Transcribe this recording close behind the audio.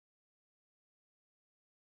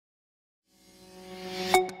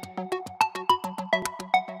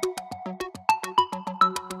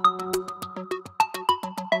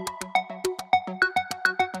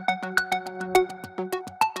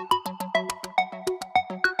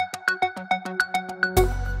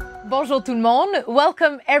Bonjour tout le monde.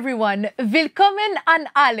 Welcome everyone. Willkommen an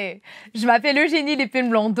alle. Je m'appelle Eugénie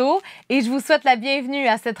Lépine-Blondeau et je vous souhaite la bienvenue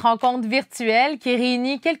à cette rencontre virtuelle qui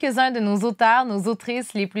réunit quelques-uns de nos auteurs, nos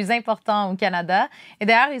autrices les plus importants au Canada. Et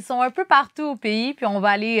d'ailleurs, ils sont un peu partout au pays, puis on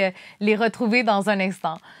va aller les retrouver dans un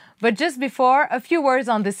instant. But just before, a few words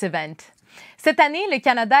on this event. Cette année, le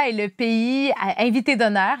Canada est le pays invité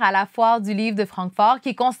d'honneur à la foire du livre de Francfort, qui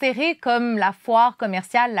est considérée comme la foire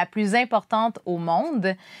commerciale la plus importante au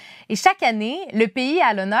monde. Et chaque année, le pays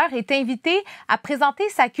à l'honneur est invité à présenter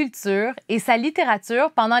sa culture et sa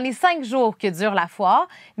littérature pendant les 5 jours que dure la foire,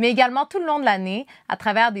 mais également tout le long de l'année à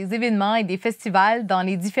travers des événements et des festivals dans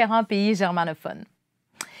les différents pays germanophones.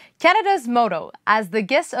 Canada's motto as the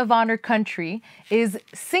guest of honor country is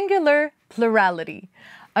singular plurality,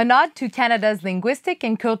 a nod to Canada's linguistic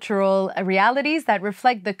and cultural realities that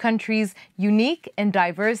reflect the country's unique and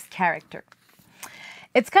diverse character.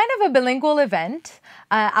 It's kind of a bilingual event.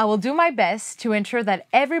 I will do my best to ensure that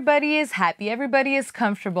everybody is happy, everybody is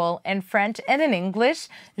comfortable in French and in English.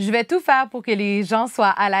 Je vais tout faire pour que les gens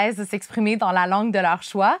soient à l'aise de s'exprimer dans la langue de leur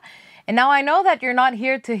choix. And now I know that you're not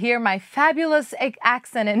here to hear my fabulous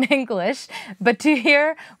accent in English, but to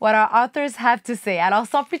hear what our authors have to say. Alors,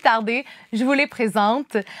 sans plus tarder, je vous les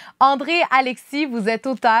présente. André, Alexis, vous êtes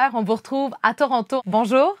auteur. On vous retrouve à Toronto.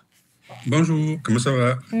 Bonjour. Bonjour, comment ça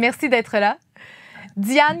va? Merci d'être là.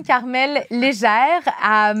 Diane, Carmel, Léger,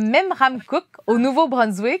 à Memramcook, au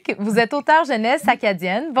Nouveau-Brunswick. Vous êtes auteur jeunesse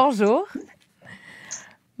acadienne. Bonjour.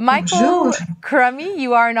 Michael Crummey,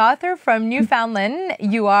 you are an author from Newfoundland.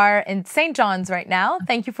 You are in St. John's right now.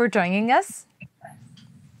 Thank you for joining us.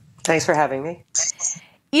 Thanks for having me.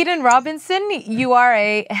 Eden Robinson, you are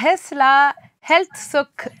a Hesla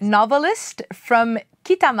Heltsuk novelist from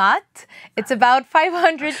Kitimat. It's about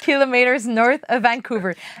 500 kilometers north of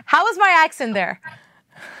Vancouver. How was my accent there?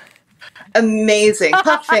 Amazing.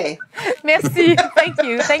 Parfait. Merci. Thank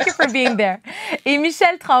you. Thank you for being there. Et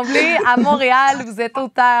Michel Tremblay, à Montréal, vous êtes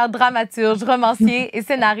auteur, dramaturge, romancier et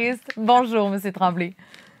scénariste. Bonjour, Monsieur Tremblay.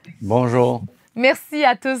 Bonjour. Merci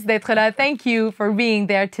à tous d'être là. Thank you for being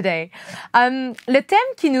there today. Le thème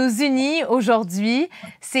qui nous unit aujourd'hui,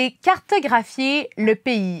 c'est cartographier le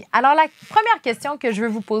pays. Alors, la première question que je veux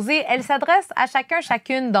vous poser, elle s'adresse à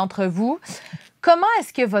chacune d'entre vous. Comment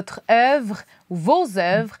est-ce que votre œuvre ou vos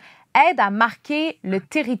œuvres aident à marquer le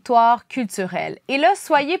territoire culturel? Et là,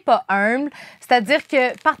 soyez pas humbles, c'est-à-dire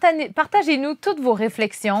que partagez-nous toutes vos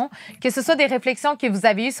réflexions, que ce soit des réflexions que vous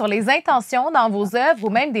avez eues sur les intentions dans vos œuvres ou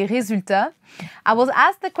même des résultats. I will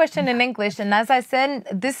ask the question in English, and as I said,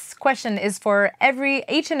 this question is for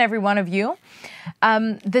each and every one of you.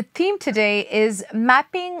 The theme today is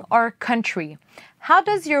mapping our country. How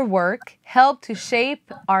does your work help to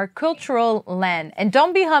shape our cultural land? And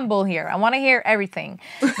don't be humble here. I want to hear everything.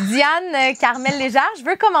 Diane, Carmel, Léger, je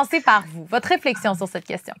veux commencer par vous. Votre réflexion sur cette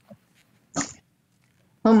question.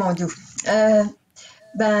 Oh mon Dieu.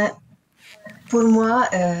 Pour moi,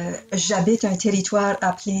 j'habite un territoire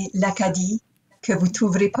appelé l'Acadie que vous ne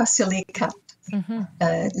trouverez pas sur les cartes.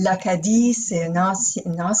 L'Acadie, c'est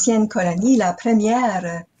une ancienne colonie, la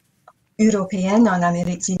première européenne en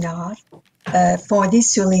Amérique du Nord. Fondée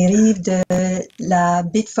sur les rives de la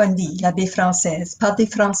baie de Fundy, la baie française, par des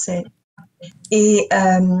Français. Et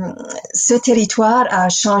ce territoire a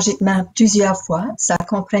changé de main plusieurs fois. Ça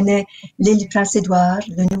comprenait l'île du Prince-Édouard,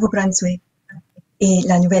 le Nouveau-Brunswick et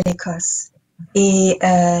la Nouvelle-Écosse. Et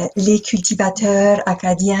les cultivateurs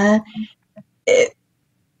acadiens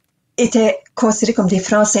étaient considérés comme des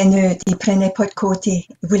Français neutres. Ils ne prenaient pas de côté.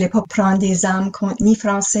 Ils ne voulaient pas prendre des armes contre ni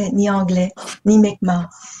Français, ni Anglais, ni Mi'kmaq.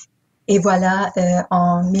 Et voilà,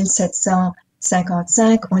 en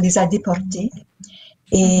 1755, on les a déportés.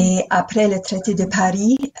 Et après le traité de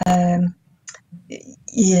Paris,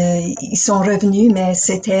 ils sont revenus, mais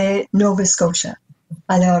c'était Nova Scotia.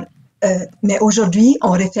 Alors, mais aujourd'hui,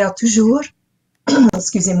 on réfère toujours,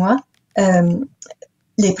 excusez-moi,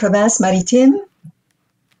 les provinces maritimes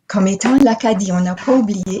comme étant l'Acadie. On n'a pas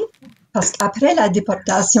oublié, parce qu'après la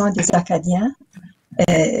déportation des Acadiens,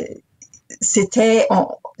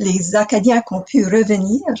 les Acadiens qui ont pu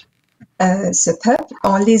revenir, ce peuple,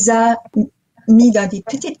 on les a mis dans des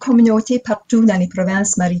petites communautés partout dans les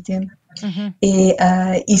provinces maritimes. Et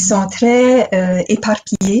ils sont très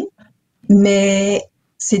éparpillés, mais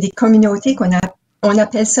c'est des communautés on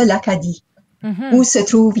appelle ça l'Acadie, où se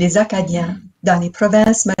trouvent les Acadiens, dans les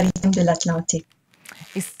provinces maritimes de l'Atlantique.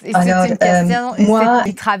 Et c'est une question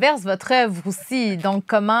qui traverse votre œuvre aussi. Donc,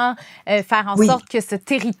 comment faire en sorte que ce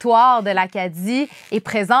territoire de l'Acadie est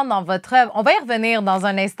présent dans votre œuvre? On va y revenir dans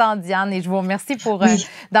un instant, Diane, et je vous remercie pour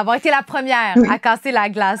d'avoir été la première à casser la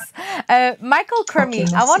glace. Michael Crummey,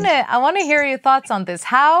 I want to hear your thoughts on this.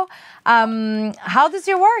 How does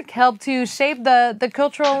your work help to shape the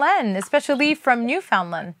cultural lens, especially from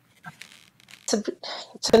Newfoundland?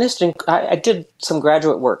 It's an interesting. I did some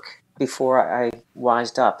graduate work before I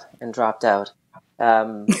wised up and dropped out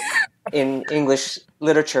in English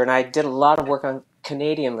literature, and I did a lot of work on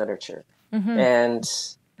Canadian literature. And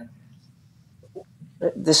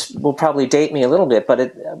this will probably date me a little bit,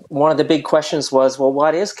 but one of the big questions was, well,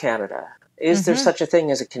 what is Canada? Is there such a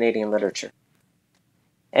thing as a Canadian literature?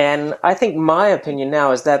 And I think my opinion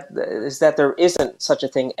now is that there isn't such a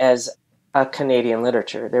thing as a Canadian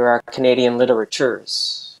literature. There are Canadian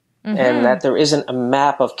literatures, and that there isn't a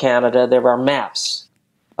map of Canada. There are maps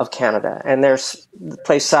of Canada, and they're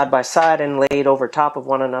placed side by side and laid over top of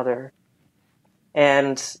one another.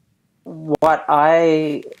 And what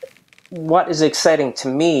is exciting to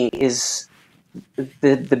me is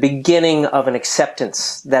the beginning of an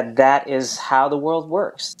acceptance that is how the world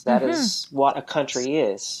works. That is what a country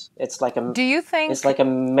is. It's like a. Do you think it's like a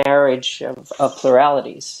marriage of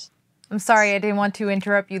pluralities? I'm sorry, I didn't want to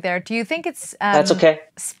interrupt you there. Do you think it's That's okay.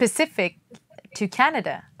 Specific to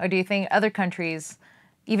Canada, or do you think other countries,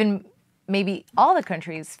 even maybe all the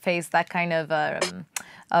countries, face that kind of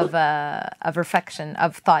reflection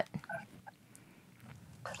of thought?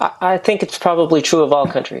 I think it's probably true of all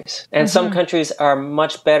countries, and some countries are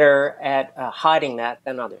much better at hiding that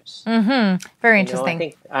than others. Very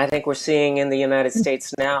interesting. I think we're seeing in the United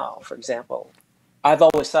States now, for example. I've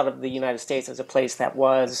always thought of the United States as a place that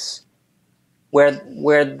was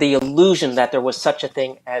where the illusion that there was such a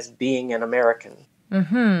thing as being an American,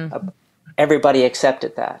 everybody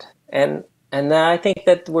accepted that, and I think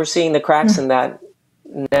that we're seeing the cracks in that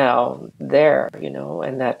now there,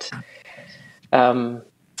 and that.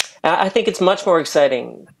 I think it's much more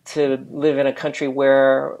exciting to live in a country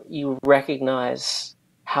where you recognize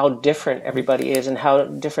how different everybody is and how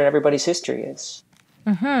different everybody's history is.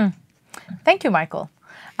 Thank you, Michael.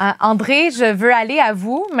 André, je veux aller à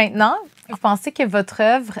vous maintenant. Vous pensez que votre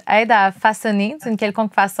œuvre aide à façonner d'une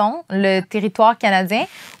quelconque façon le territoire canadien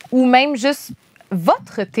ou même juste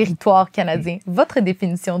votre territoire canadien, votre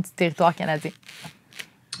définition du territoire canadien?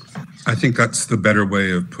 I think that's the better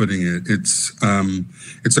way of putting it.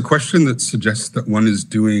 It's a question that suggests that one is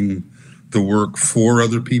doing the work for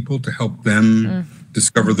other people to help them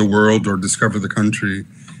discover the world or discover the country.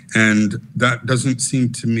 And that doesn't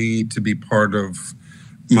seem to me to be part of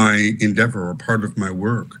my endeavor or part of my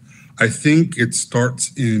work. I think it starts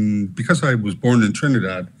because I was born in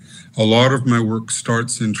Trinidad, a lot of my work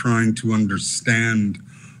starts in trying to understand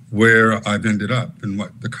where I've ended up and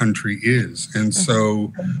what the country is. And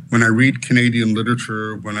so when I read Canadian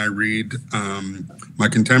literature, when I read my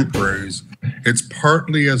contemporaries, it's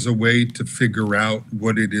partly as a way to figure out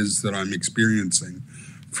what it is that I'm experiencing.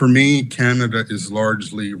 For me, Canada is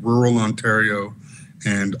largely rural Ontario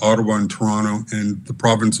and Ottawa and Toronto and the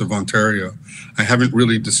province of Ontario. I haven't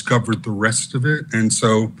really discovered the rest of it. And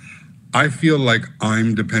so I feel like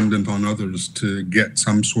I'm dependent on others to get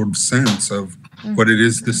some sort of sense of what it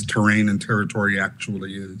is this terrain and territory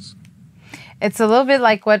actually is. It's a little bit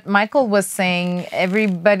like what Michael was saying.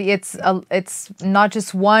 Everybody, it's not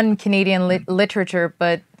just one Canadian literature,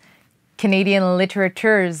 but Canadian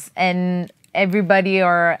literatures, and everybody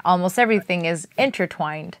or almost everything is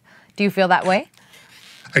intertwined. Do you feel that way?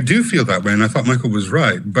 I do feel that way, and I thought Michael was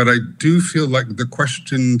right. But I do feel like the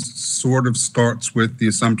question sort of starts with the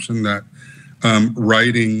assumption that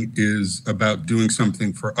writing is about doing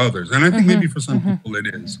something for others. And I think maybe for some people it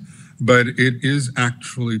is. But it is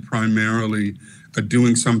actually primarily a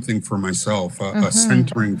doing something for myself, a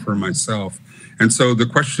centering for myself. And so the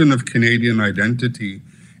question of Canadian identity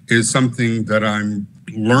is something that I'm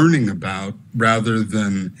learning about rather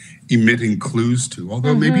than emitting clues to.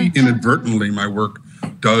 Although maybe inadvertently my work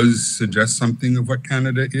does suggest something of what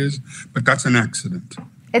Canada is, but that's an accident.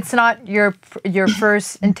 It's not your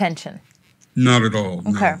first intention. Not at all.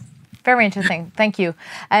 Okay. No. Very interesting. Thank you.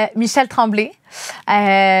 Michel Tremblay,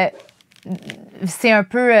 c'est un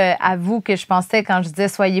peu à vous que je pensais quand je disais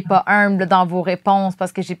soyez pas humble dans vos réponses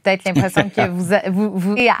parce que j'ai peut-être l'impression que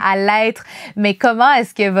vous à l'être. Mais comment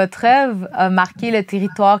est-ce que votre œuvre a marqué le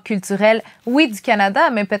territoire culturel, oui, du Canada,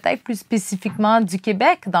 mais peut-être plus spécifiquement du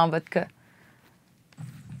Québec dans votre cas?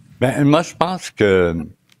 Ben, moi, je pense que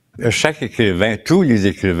chaque écrivain, tous les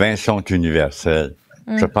écrivains sont universels.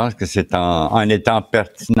 Je pense que c'est en étant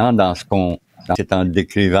pertinent dans en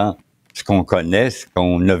décrivant ce qu'on connaît, ce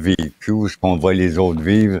qu'on a vécu, ce qu'on voit les autres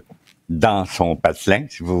vivre dans son patelin,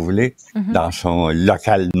 si vous voulez, dans son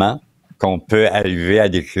localement, qu'on peut arriver à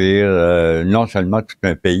décrire non seulement tout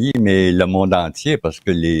un pays, mais le monde entier, parce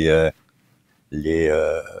que les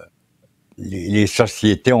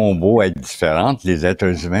sociétés ont beau être différentes, les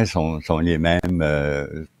êtres humains sont les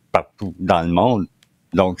mêmes partout dans le monde.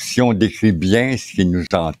 Donc, si on décrit bien ce qui nous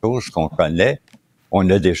entoure, ce qu'on connaît, on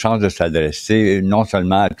a des chances de s'adresser non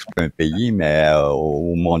seulement à tout un pays, mais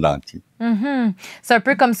au monde entier. C'est un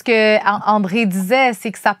peu comme ce que André disait,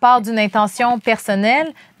 c'est que ça part d'une intention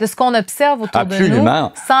personnelle, de ce qu'on observe autour de nous,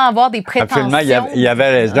 sans avoir des prétentions. Absolument, il y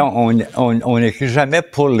avait raison. On n'écrit jamais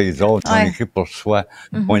pour les autres, on écrit pour soi.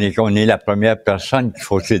 On est la première personne qu'il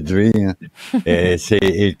faut séduire. Et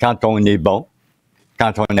quand on est bon,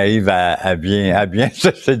 quand on arrive à bien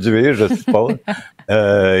se séduire, je suppose,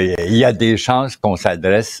 il y a des chances qu'on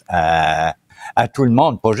s'adresse à tout le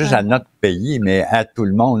monde, pas juste à notre pays, mais à tout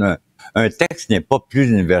le monde. Un texte n'est pas plus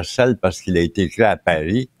universel parce qu'il a été écrit à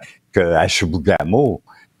Paris qu'à Chibougamau.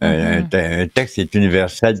 Un texte est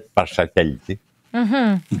universel par sa qualité.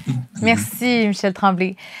 Merci, Michel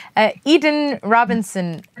Tremblay. Eden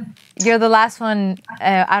Robinson, you're the last one.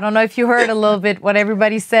 I don't know if you heard a little bit what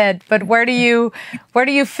everybody said, but where do you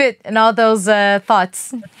fit in all those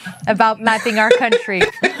thoughts about mapping our country?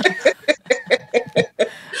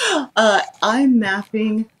 I'm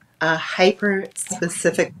mapping a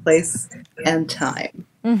hyper-specific place and time.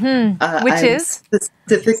 Which is?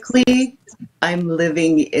 Specifically, I'm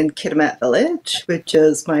living in Kitimat Village, which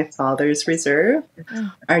is my father's reserve.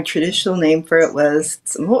 Our traditional name for it was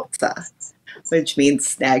Tsamotsa, which means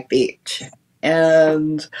Snag Beach.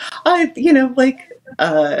 And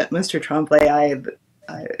Mr. Tremblay,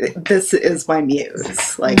 this is my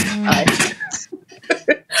muse. Like,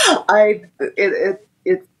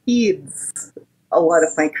 it feeds a lot of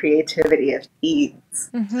my creativity. It feeds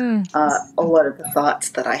a lot of the thoughts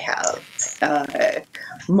that I have.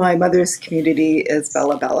 My mother's community is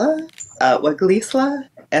Bella Bella, Waglisla,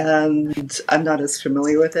 and I'm not as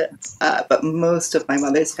familiar with it, but most of my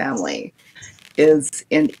mother's family is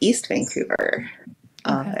in East Vancouver.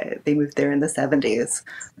 They moved there in the 70s.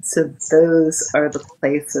 So those are the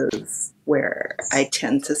places where I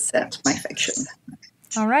tend to set my fiction.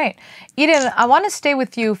 All right. Eden, I want to stay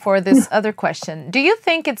with you for this other question. Do you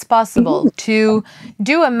think it's possible to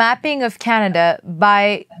do a mapping of Canada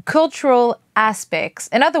by cultural aspects?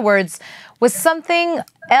 In other words, with something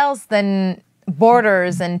else than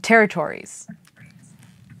borders and territories?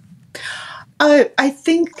 I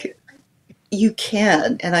think you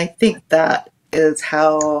can, and I think that is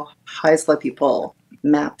how Haisla people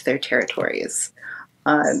map their territories.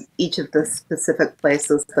 Each of the specific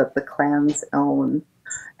places that the clans own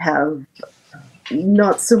have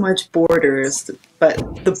not so much borders, but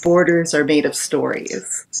the borders are made of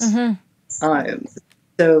stories. So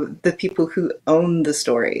the people who own the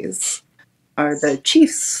stories are the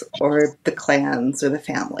chiefs or the clans or the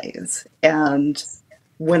families. And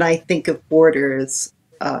when I think of borders,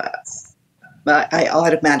 I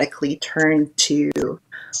automatically turn to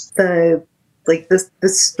the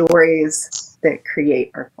stories that create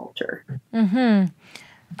our culture.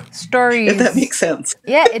 Stories. If that makes sense.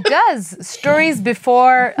 Yeah, it does. Stories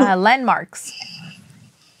before landmarks.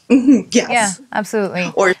 Yes. Yeah, absolutely.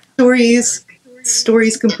 Or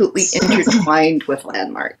stories completely intertwined with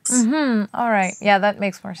landmarks. All right. Yeah, that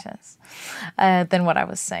makes more sense than what I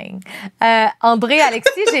was saying. André,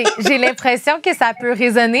 Alexis, j'ai l'impression que ça peut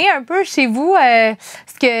résonner un peu chez vous,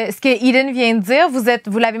 ce que Eden vient de dire.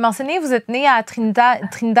 Vous l'avez mentionné, vous êtes né à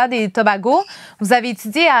Trinidad et Tobago. Vous avez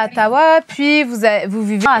étudié à Ottawa, puis vous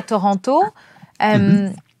vivez à Toronto.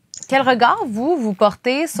 Quel regard, vous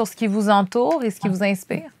portez sur ce qui vous entoure et ce qui vous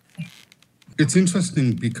inspire? It's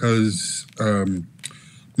interesting because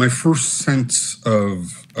my first sense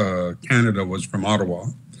of Canada was from Ottawa.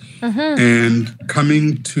 And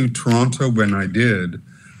coming to Toronto when I did,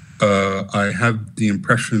 I had the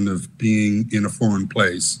impression of being in a foreign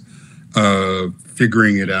place,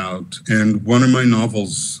 figuring it out. And one of my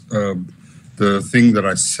novels, the thing that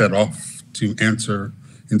I set off to answer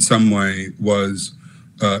in some way was,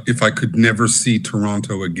 if I could never see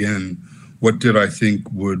Toronto again, what did I think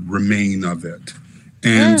would remain of it?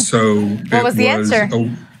 And so what was the answer?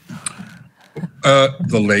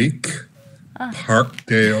 The lake,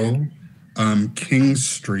 Parkdale, King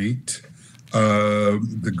Street,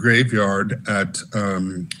 the graveyard at,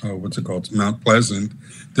 what's it called? Mount Pleasant.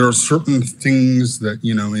 There are certain things that,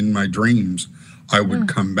 in my dreams, I would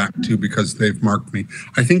come back to because they've marked me.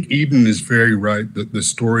 I think Eden is very right that the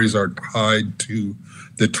stories are tied to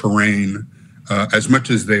the terrain as much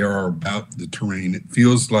as they are about the terrain. It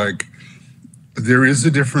feels like there is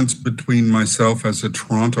a difference between myself as a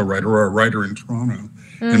Toronto writer or a writer in Toronto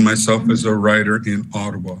and myself as a writer in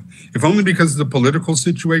Ottawa. If only because the political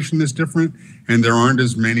situation is different and there aren't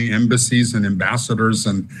as many embassies and ambassadors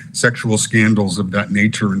and sexual scandals of that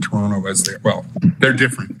nature in Toronto as they're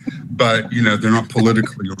different, but you know, they're not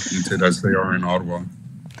politically oriented as they are in Ottawa.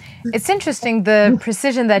 It's interesting, the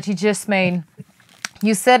precision that you just made.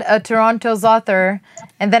 You said a Toronto's author,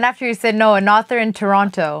 and then after you said, no, an author in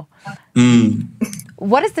Toronto.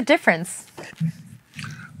 What is the difference?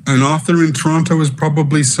 An author in Toronto is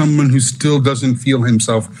probably someone who still doesn't feel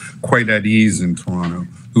himself quite at ease in Toronto,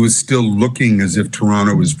 who is still looking as if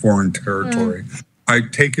Toronto is foreign territory. I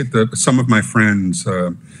take it that some of my friends,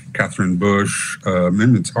 Catherine Bush,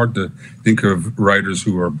 and it's hard to think of writers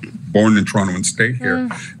who are born in Toronto and stay here,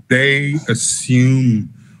 they assume,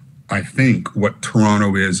 I think, what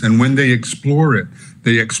Toronto is. And when they explore it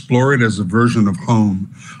as a version of home.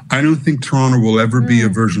 I don't think Toronto will ever be a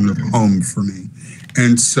version of home for me.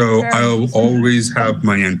 And so I'll always have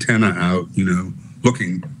my antenna out, you know,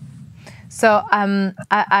 looking. So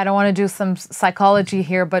I don't want to do some psychology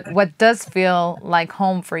here, but what does feel like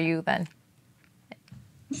home for you then?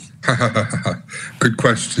 Good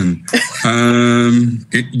question.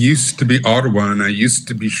 It used to be Ottawa, and I used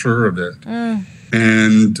to be sure of it.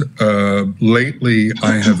 And lately,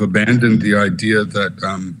 I have abandoned the idea that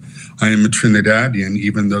I am a Trinidadian,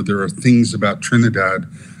 even though there are things about Trinidad,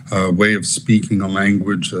 a way of speaking a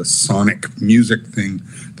language, a sonic music thing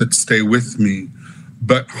that stay with me.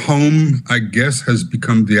 But home, I guess, has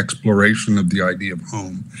become the exploration of the idea of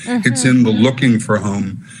home. It's in the looking for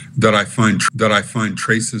home that I find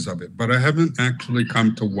traces of it. But I haven't actually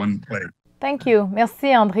come to one place. Thank you. Merci,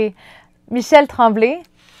 André. Michel Tremblay,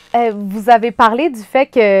 vous avez parlé du fait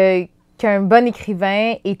qu'un bon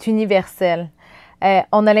écrivain est universel.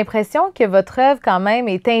 On a l'impression que votre œuvre, quand même,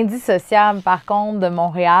 est indissociable, par contre, de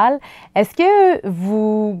Montréal. Est-ce que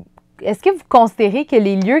vous considérez que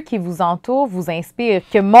les lieux qui vous entourent vous inspirent,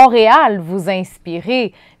 que Montréal vous inspire?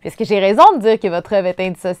 Est-ce que j'ai raison de dire que votre œuvre est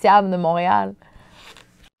indissociable de Montréal?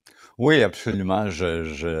 Oui, absolument.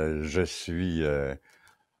 Je suis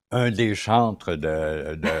un des chantres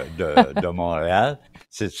de Montréal.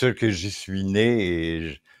 C'est sûr que j'y suis né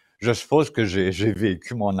et je suppose que j'ai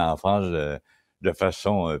vécu mon enfance de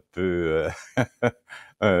façon un peu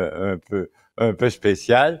un peu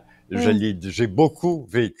spéciale. J'ai beaucoup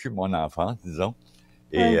vécu mon enfance, disons,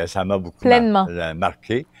 et ça m'a beaucoup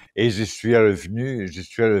marqué. Et j'y suis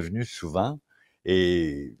revenu souvent.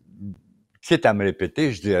 Et quitte à me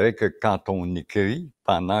répéter, je dirais que quand on écrit,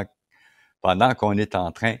 pendant qu'on est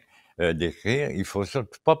en train d'écrire, il faut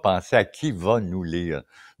surtout pas penser à qui va nous lire.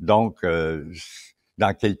 Donc,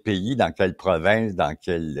 dans quel pays, dans quelle province, dans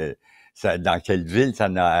quelle ville, ça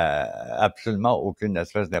n'a absolument aucune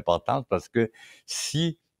espèce d'importance parce que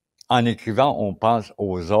si, en écrivant, on pense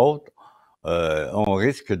aux autres, on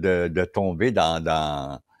risque de tomber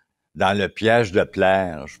dans le piège de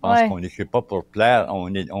plaire. Je pense qu'on n'écrit pas pour plaire,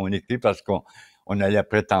 on écrit parce qu'on a la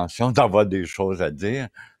prétention d'avoir des choses à dire,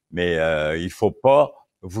 mais il faut pas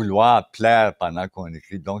vouloir plaire pendant qu'on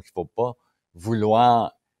écrit. Donc, il faut pas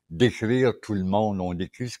vouloir décrire tout le monde. On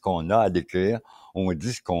décrit ce qu'on a à décrire, on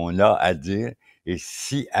dit ce qu'on a à dire, et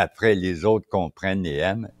si après les autres comprennent et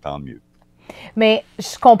aiment, tant mieux. Mais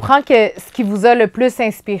je comprends que ce qui vous a le plus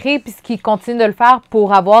inspiré, puis ce qui continue de le faire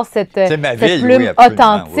pour avoir cette plume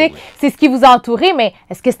authentique, c'est ce qui vous a entouré. Mais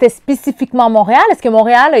est-ce que c'était spécifiquement Montréal? Est-ce que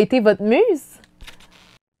Montréal a été votre muse?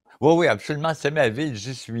 Oui, absolument. C'est ma ville.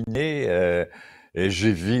 J'y suis né.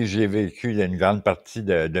 J'ai vécu une grande partie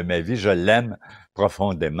de ma vie. Je l'aime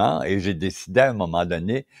profondément et j'ai décidé à un moment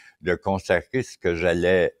donné de consacrer ce que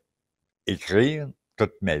j'allais écrire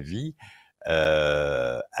toute ma vie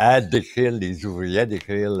à décrire les ouvriers, à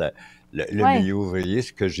décrire le milieu ouvrier,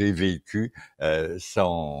 ce que j'ai vécu, la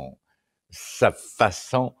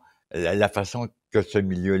façon que ce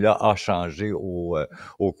milieu-là a changé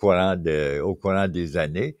au courant des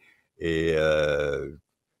années. Et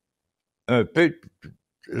un peu,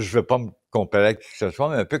 je veux pas me comparer à qui que ce soit,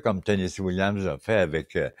 mais un peu comme Tennessee Williams a fait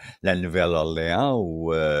avec la Nouvelle-Orléans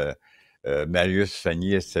ou Marius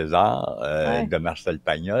Fanny et César de Marcel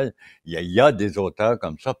Pagnol. Il y a des auteurs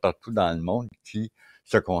comme ça partout dans le monde qui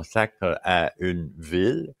se consacrent à une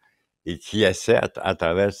ville et qui essaient à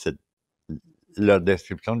travers leur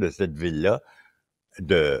description de cette ville-là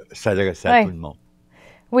de s'adresser à tout le monde.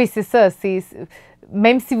 Oui, c'est ça.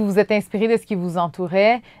 Même si vous vous êtes inspiré de ce qui vous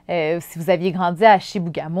entourait, si vous aviez grandi à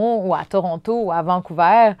Chibougamau ou à Toronto ou à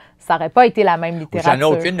Vancouver, ça n'aurait pas été la même littérature. Ça n'a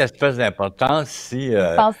aucune espèce d'importance si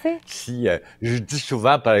je dis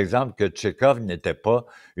souvent, par exemple, que Tchekhov n'était pas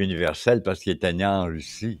universel parce qu'il était né en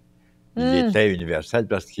Russie. il était universel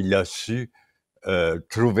parce qu'il a su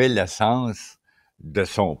trouver l'essence de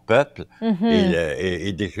son peuple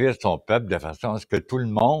et décrire son peuple de façon à ce que tout le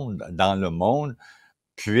monde dans le monde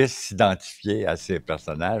puisse s'identifier à ces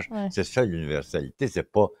personnages. Ouais. C'est ça l'universalité, c'est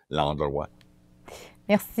pas l'endroit.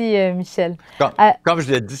 Merci, Michel. Comme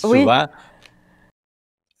je le dis oui. souvent,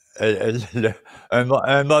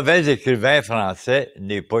 un mauvais écrivain français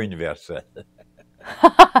n'est pas universel.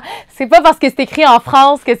 C'est pas parce que c'est écrit en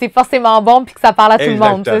France que c'est forcément bon puis que ça parle à tout le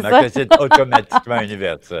monde, c'est ça? Que c'est automatiquement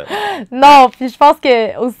universel. Non, puis je pense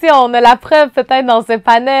que aussi on a la preuve peut-être dans ce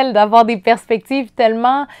panel d'avoir des perspectives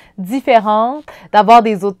tellement différentes, d'avoir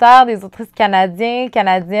des auteurs, des autrices canadiens,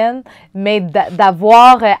 canadiennes, mais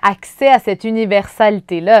d'avoir accès à cette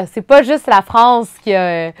universalité-là. C'est pas juste la France qui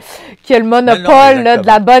a le monopole là, de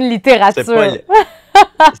la bonne littérature.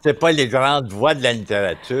 C'est pas les grandes voix de la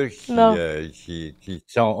littérature qui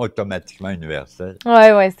sont automatiquement universelles.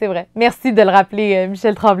 Oui, c'est vrai. Merci de le rappeler,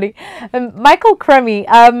 Michel Tremblay. Michael Crummey,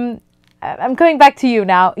 I'm going back to you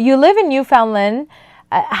now. You live in Newfoundland.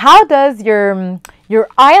 How does your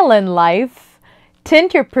island life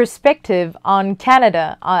tint your perspective on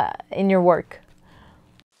Canada in your work?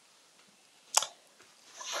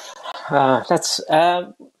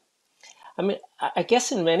 I mean, I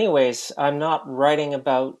guess in many ways, I'm not writing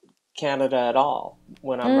about Canada at all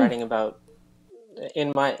when I'm writing about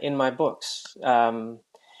in my books.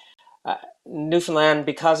 Newfoundland,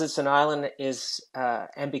 because it's an island, is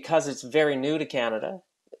and because it's very new to Canada.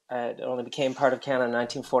 It only became part of Canada in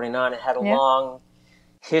 1949. It had a long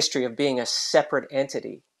history of being a separate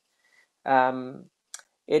entity.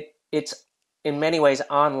 It's in many ways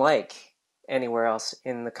unlike anywhere else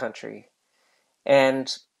in the country,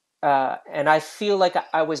 and I feel like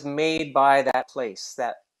I was made by that place.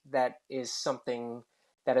 That is something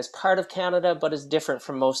that is part of Canada, but is different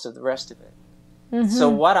from most of the rest of it. So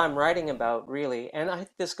what I'm writing about, really, and I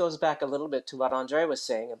think this goes back a little bit to what André was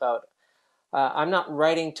saying about, I'm not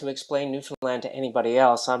writing to explain Newfoundland to anybody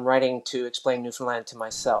else. I'm writing to explain Newfoundland to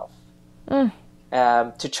myself. To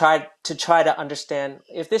try to understand,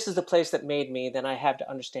 if this is the place that made me, then I have to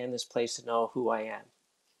understand this place to know who I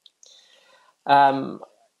am.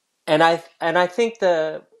 And I think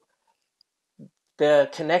the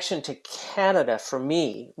connection to Canada, for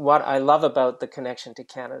me, what I love about the connection to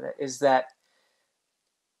Canada is that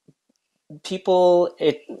people,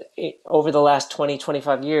 over the last 20,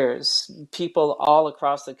 25 years, people all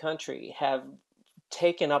across the country have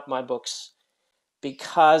taken up my books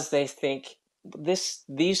because they think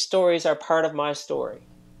these stories are part of my story.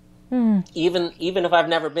 Even if I've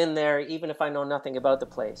never been there, even if I know nothing about the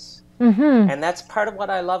place. And that's part of what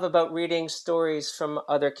I love about reading stories from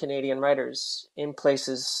other Canadian writers in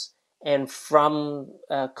places and from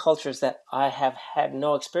cultures that I have had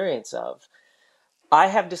no experience of. We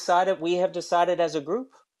have decided as a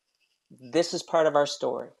group, this is part of our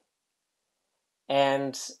story.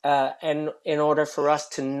 And in order for us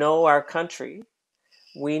to know our country,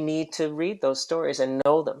 we need to read those stories and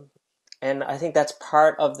know them. And I think that's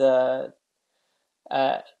part of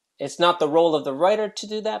it's not the role of the writer to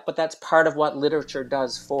do that, but that's part of what literature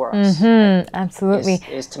does for us. Absolutely.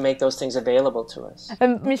 Is to make those things available to us.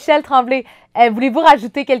 Michel Tremblay, voulez-vous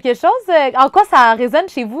rajouter quelque chose? En quoi ça résonne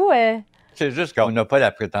chez vous? C'est juste qu'on n'a pas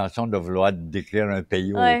la prétention de vouloir décrire un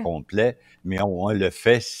pays au complet, mais on le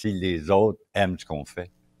fait si les autres aiment ce qu'on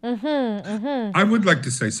fait. I would like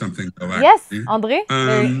to say something, though, actually. Yes, André?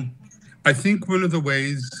 I think one of the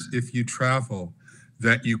ways, if you travel,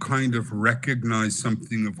 that you kind of recognize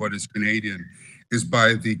something of what is Canadian is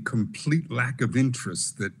by the complete lack of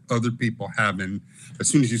interest that other people have in, as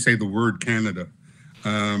soon as you say the word Canada.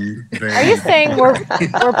 Are you saying we're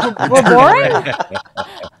boring?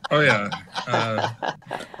 Oh, yeah.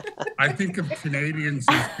 I think of Canadians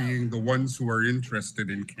as being the ones who are interested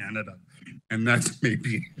in Canada, and that's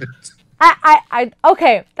maybe it.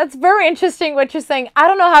 Okay, that's very interesting what you're saying. I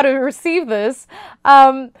don't know how to receive this,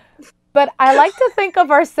 but I like to think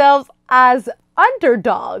of ourselves as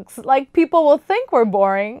underdogs. Like, people will think we're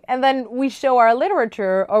boring, and then we show our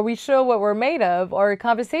literature, or we show what we're made of, or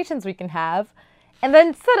conversations we can have, and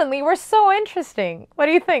then suddenly we're so interesting. What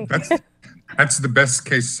do you think? That's the best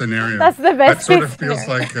case scenario. That's the best case scenario. That sort of feels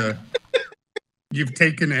like you've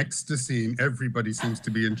taken ecstasy and everybody seems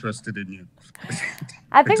to be interested in you.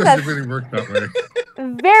 I think it doesn't really work that way.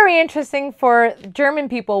 very interesting for German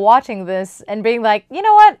people watching this and being like, you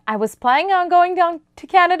know what? I was planning on going down to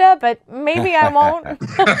Canada, but maybe I won't.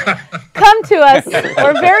 Come to us.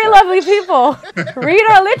 We're very lovely people. Read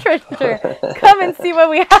our literature. Come and see what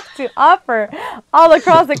we have to offer all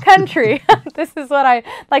across the country. This is what I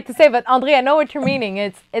like to say. But André, I know what you're meaning.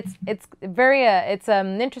 It's very it's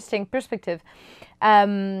an interesting perspective.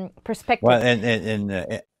 Well,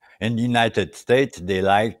 in the United States, they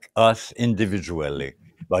like us individually,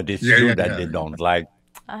 but it's true that they don't like.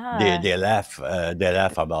 They laugh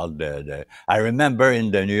about the. I remember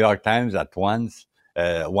in the New York Times at once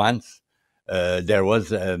there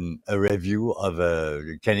was a review of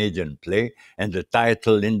a Canadian play, and the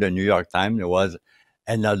title in the New York Times was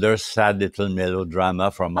 "Another Sad Little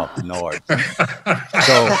Melodrama from Up North."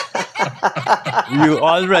 So you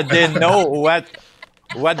already know what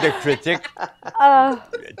the critic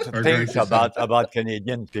thinks about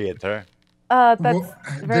Canadian theater. That's well,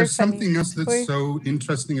 very there's funny. something else that's so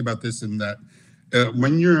interesting about this, in that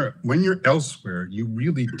when you're elsewhere, you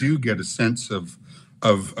really do get a sense of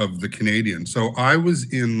the Canadian. So I was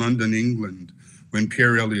in London, England, when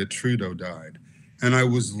Pierre Elliott Trudeau died, and I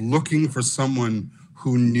was looking for someone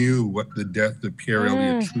who knew what the death of Pierre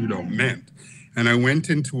Elliott Trudeau meant. And I went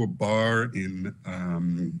into a bar in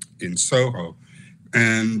Soho,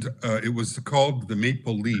 and it was called the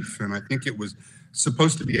Maple Leaf, and I think it was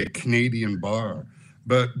supposed to be a Canadian bar,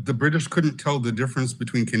 but the British couldn't tell the difference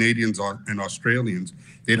between Canadians and Australians.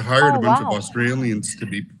 They'd hired a bunch of Australians to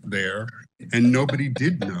be there, and nobody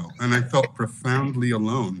did know. And I felt profoundly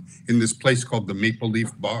alone in this place called the Maple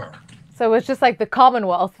Leaf Bar. So it was just like the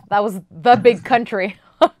Commonwealth. That was the big country.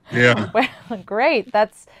 Yeah. Well, great.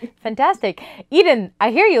 That's fantastic. Eden,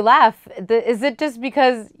 I hear you laugh. Is it just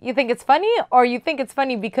because you think it's funny, or you think it's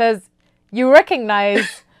funny because you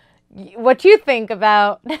recognize what you think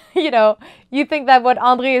about, you think that what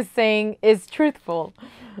André is saying is truthful?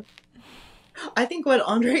 I think what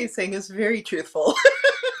André is saying is very truthful.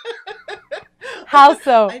 How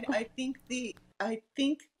so? I think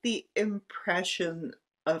the impression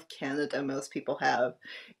of Canada most people have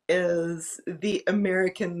is the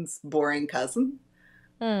American's boring cousin.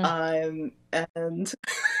 And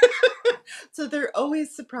so they're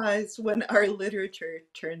always surprised when our literature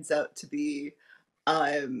turns out to be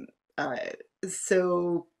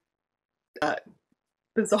so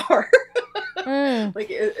bizarre.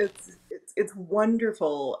 Like it's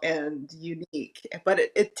wonderful and unique, but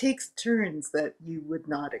it takes turns that you would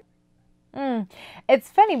not expect. It's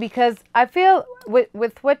funny because I feel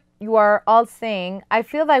with what you are all saying, I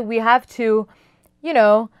feel like we have to,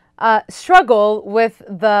 struggle with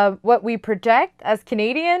what we project as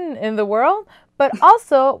Canadian in the world, but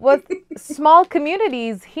also what small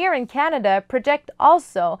communities here in Canada project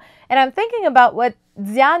also. And I'm thinking about what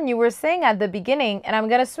Diane, you were saying at the beginning, and I'm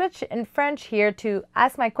going to switch in French here to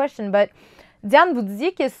ask my question, but Diane, vous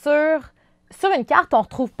disiez que sur une carte, on ne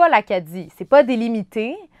retrouve pas l'Acadie. C'est pas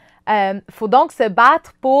délimité. Faut donc se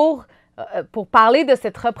battre pour parler de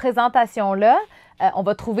cette représentation-là. On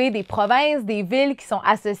va trouver des provinces, des villes qui sont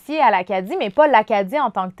associées à l'Acadie, mais pas l'Acadie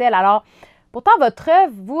en tant que telle. Alors, pourtant, votre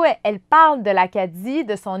œuvre, vous, elle parle de l'Acadie,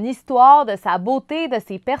 de son histoire, de sa beauté, de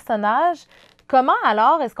ses personnages. Comment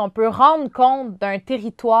alors est-ce qu'on peut rendre compte d'un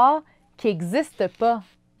territoire qui n'existe pas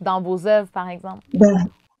dans vos œuvres, par exemple?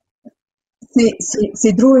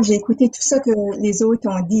 C'est drôle, j'ai écouté tout ça que les autres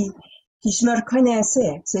ont dit, puis je me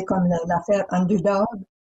reconnaissais, c'est comme l'affaire Underdog,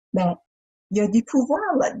 il y a du pouvoir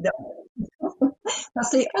là-dedans,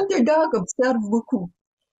 parce que les Underdogs observent beaucoup.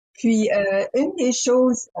 Puis, une des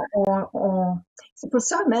choses, c'est pour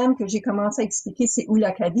ça même que j'ai commencé à expliquer c'est où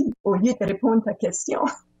l'Acadie, au lieu de répondre à ta question,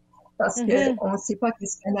 parce que on ne sait pas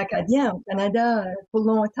qu'est-ce qu'un Acadien. Au Canada, pour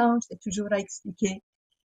longtemps, j'étais toujours à expliquer.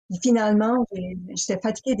 Puis finalement, j'étais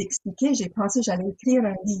fatiguée d'expliquer, j'ai pensé que j'allais écrire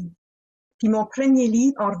un livre. Puis mon premier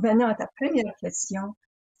livre, en revenant à ta première question,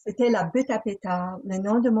 c'était La butte à pétard, le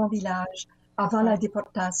nom de mon village, avant la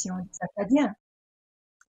déportation des Acadiens.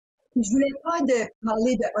 Puis je voulais pas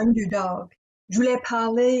parler de underdog, je voulais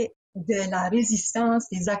parler de la résistance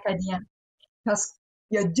des Acadiens. Parce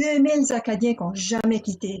qu'il y a 2000 Acadiens qui n'ont jamais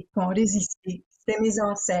quitté, qui ont résisté. C'était mes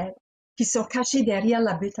ancêtres, qui sont cachés derrière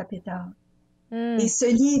la butte à pétard. Et ce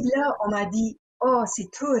livre-là, on m'a dit, oh, c'est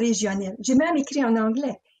trop régional. J'ai même écrit en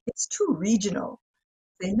anglais. It's too regional.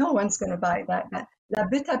 No one's going to buy that. La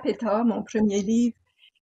butte à pétard, mon premier livre,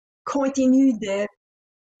 continue d'être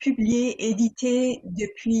publié, édité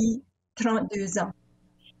depuis 32 ans.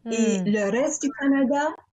 Et le reste du Canada,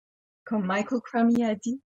 comme Michael Crummey a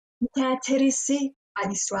dit, était intéressé à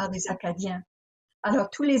l'histoire des Acadiens. Alors,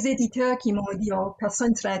 tous les éditeurs qui m'ont dit, oh,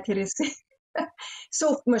 personne ne serait intéressé,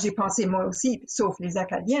 Sauf, moi j'ai pensé moi aussi, sauf les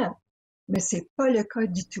Acadiens, mais c'est pas le cas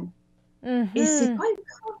du tout. Et c'est pas le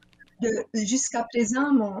cas jusqu'à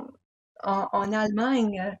présent, en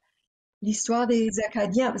Allemagne, l'histoire des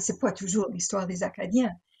Acadiens, c'est pas toujours l'histoire des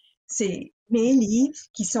Acadiens, c'est mes livres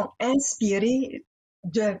qui sont inspirés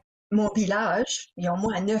de mon village. Il y a au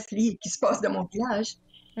moins 9 livres qui se passent dans mon village.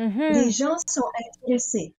 Les gens sont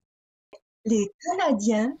intéressés. Les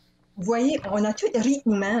Canadiens, vous voyez, on a tout ri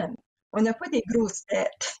nous-mêmes. On n'a pas des grosses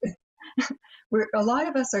têtes. A lot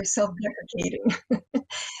of us are self-deprecating.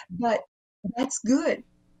 But that's good.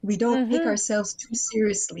 We don't take ourselves too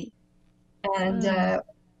seriously. And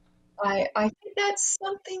I think that's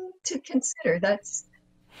something to consider. That's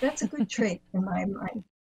a good trait in my mind.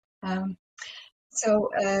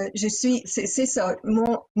 C'est ça.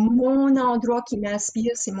 Mon endroit qui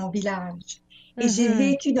m'inspire, c'est mon village. Et j'ai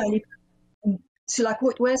vécu sur la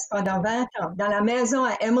côte ouest pendant 20 ans, dans la maison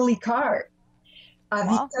à Emily Carr, à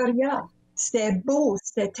Victoria. C'était beau,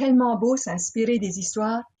 c'était tellement beau, ça inspirait des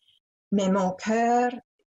histoires, mais mon cœur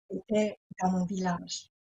était dans mon village.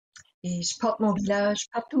 Et je porte mon village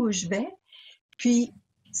partout où je vais. Puis,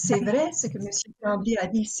 c'est vrai, ce que M. Tremblay a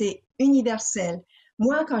dit, c'est universel.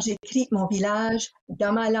 Moi, quand j'écris mon village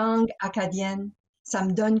dans ma langue acadienne, ça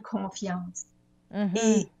me donne confiance.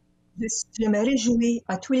 Et je me réjouis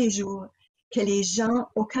à tous les jours que les gens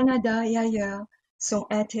au Canada et ailleurs sont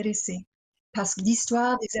intéressés. Parce que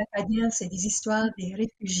l'histoire des Acadiens, c'est des histoires des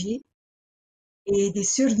réfugiés et des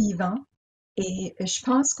survivants. Et je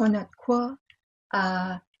pense qu'on a de quoi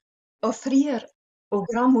à offrir au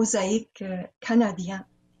grand mosaïque canadien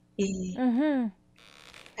et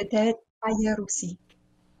peut-être ailleurs aussi.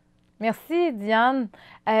 Merci, Diane.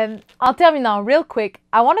 En terminant, real quick,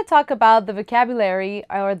 I want to talk about the vocabulary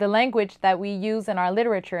or the language that we use in our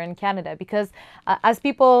literature in Canada, because as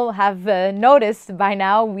people have noticed by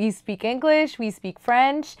now, we speak English, we speak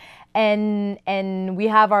French, and we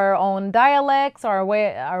have our own dialects, our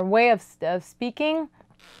way of speaking.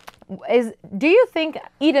 Do you think,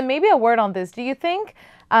 Eden, maybe a word on this, do you think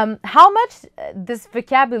how much this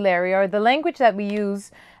vocabulary or the language that we use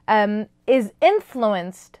is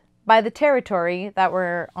influenced by the territory that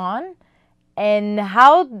we're on, and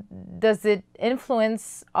how does it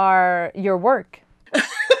influence your work?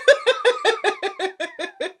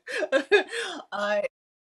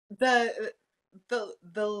 The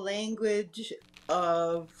language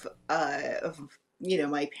of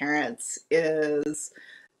my parents is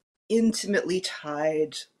intimately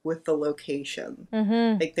tied with the location.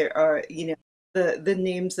 Like there are the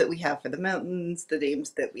names that we have for the mountains, the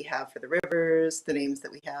names that we have for the rivers, the names that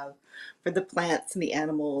we have for the plants and the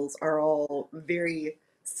animals are all very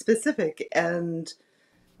specific, and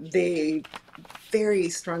they very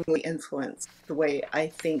strongly influence the way I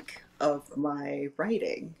think of my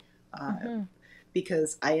writing,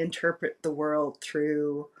 because I interpret the world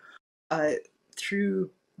through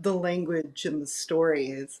the language and the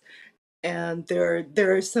stories. And there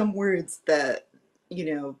are some words that,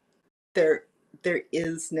 there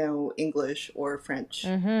is no English or French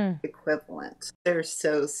equivalent. They're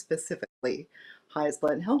so specifically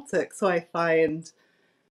Heisler and Heltzig. So I find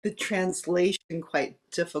the translation quite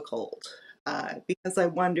difficult because I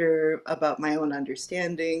wonder about my own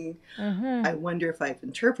understanding. I wonder if I've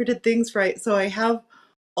interpreted things right. So I have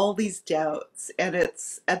all these doubts, and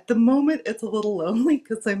at the moment it's a little lonely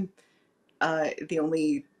because I'm the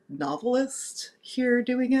only novelist here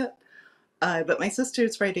doing it. But my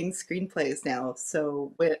sister's writing screenplays now,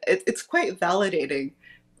 so it's quite validating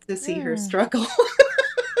to see her struggle.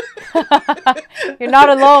 You're not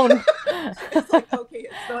alone. It's like, okay,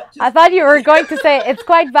 it's not just I thought you were going to say it's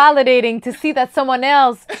quite validating to see that someone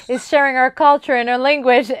else is sharing our culture and our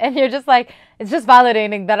language, and you're just like, it's just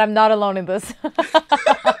validating that I'm not alone in this.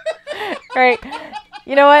 Great.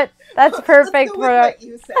 You know what? That's perfect for what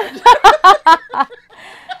you said.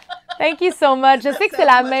 Thank you so much. Je sais que c'est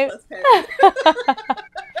la même.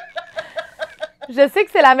 Je sais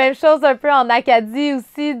que c'est la même chose un peu en Acadie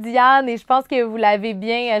aussi, Diane, et je pense que vous l'avez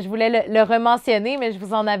bien. Je voulais le rementionner, mais je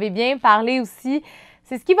vous en avais bien parlé aussi.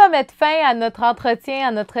 C'est ce qui va mettre fin à notre entretien,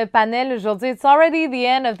 à notre panel aujourd'hui. It's already the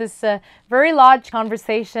end of this very large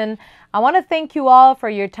conversation. I want to thank you all for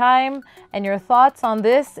your time and your thoughts on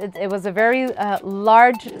this. It was a very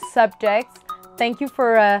large subject. Thank you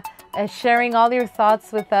for sharing all your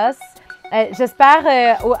thoughts with us.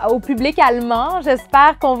 J'espère au public allemand,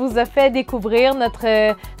 j'espère qu'on vous a fait découvrir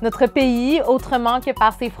notre pays autrement que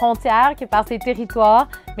par ses frontières, que par ses territoires,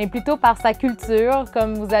 mais plutôt par sa culture.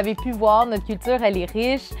 Comme vous avez pu voir, notre culture, elle est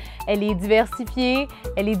riche, elle est diversifiée,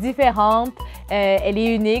 elle est différente, elle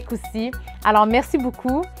est unique aussi. Alors, merci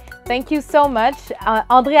beaucoup. Thank you so much.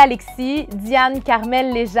 André, Alexis, Diane,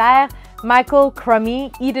 Carmel, Léger, Michael,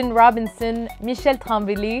 Crummey, Eden Robinson, Michel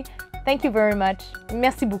Tremblay. Thank you very much.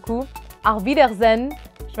 Merci beaucoup. Auf Wiedersehen.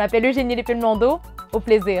 Je m'appelle Eugénie Lépine-Blondeau. Au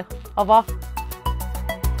plaisir. Au revoir.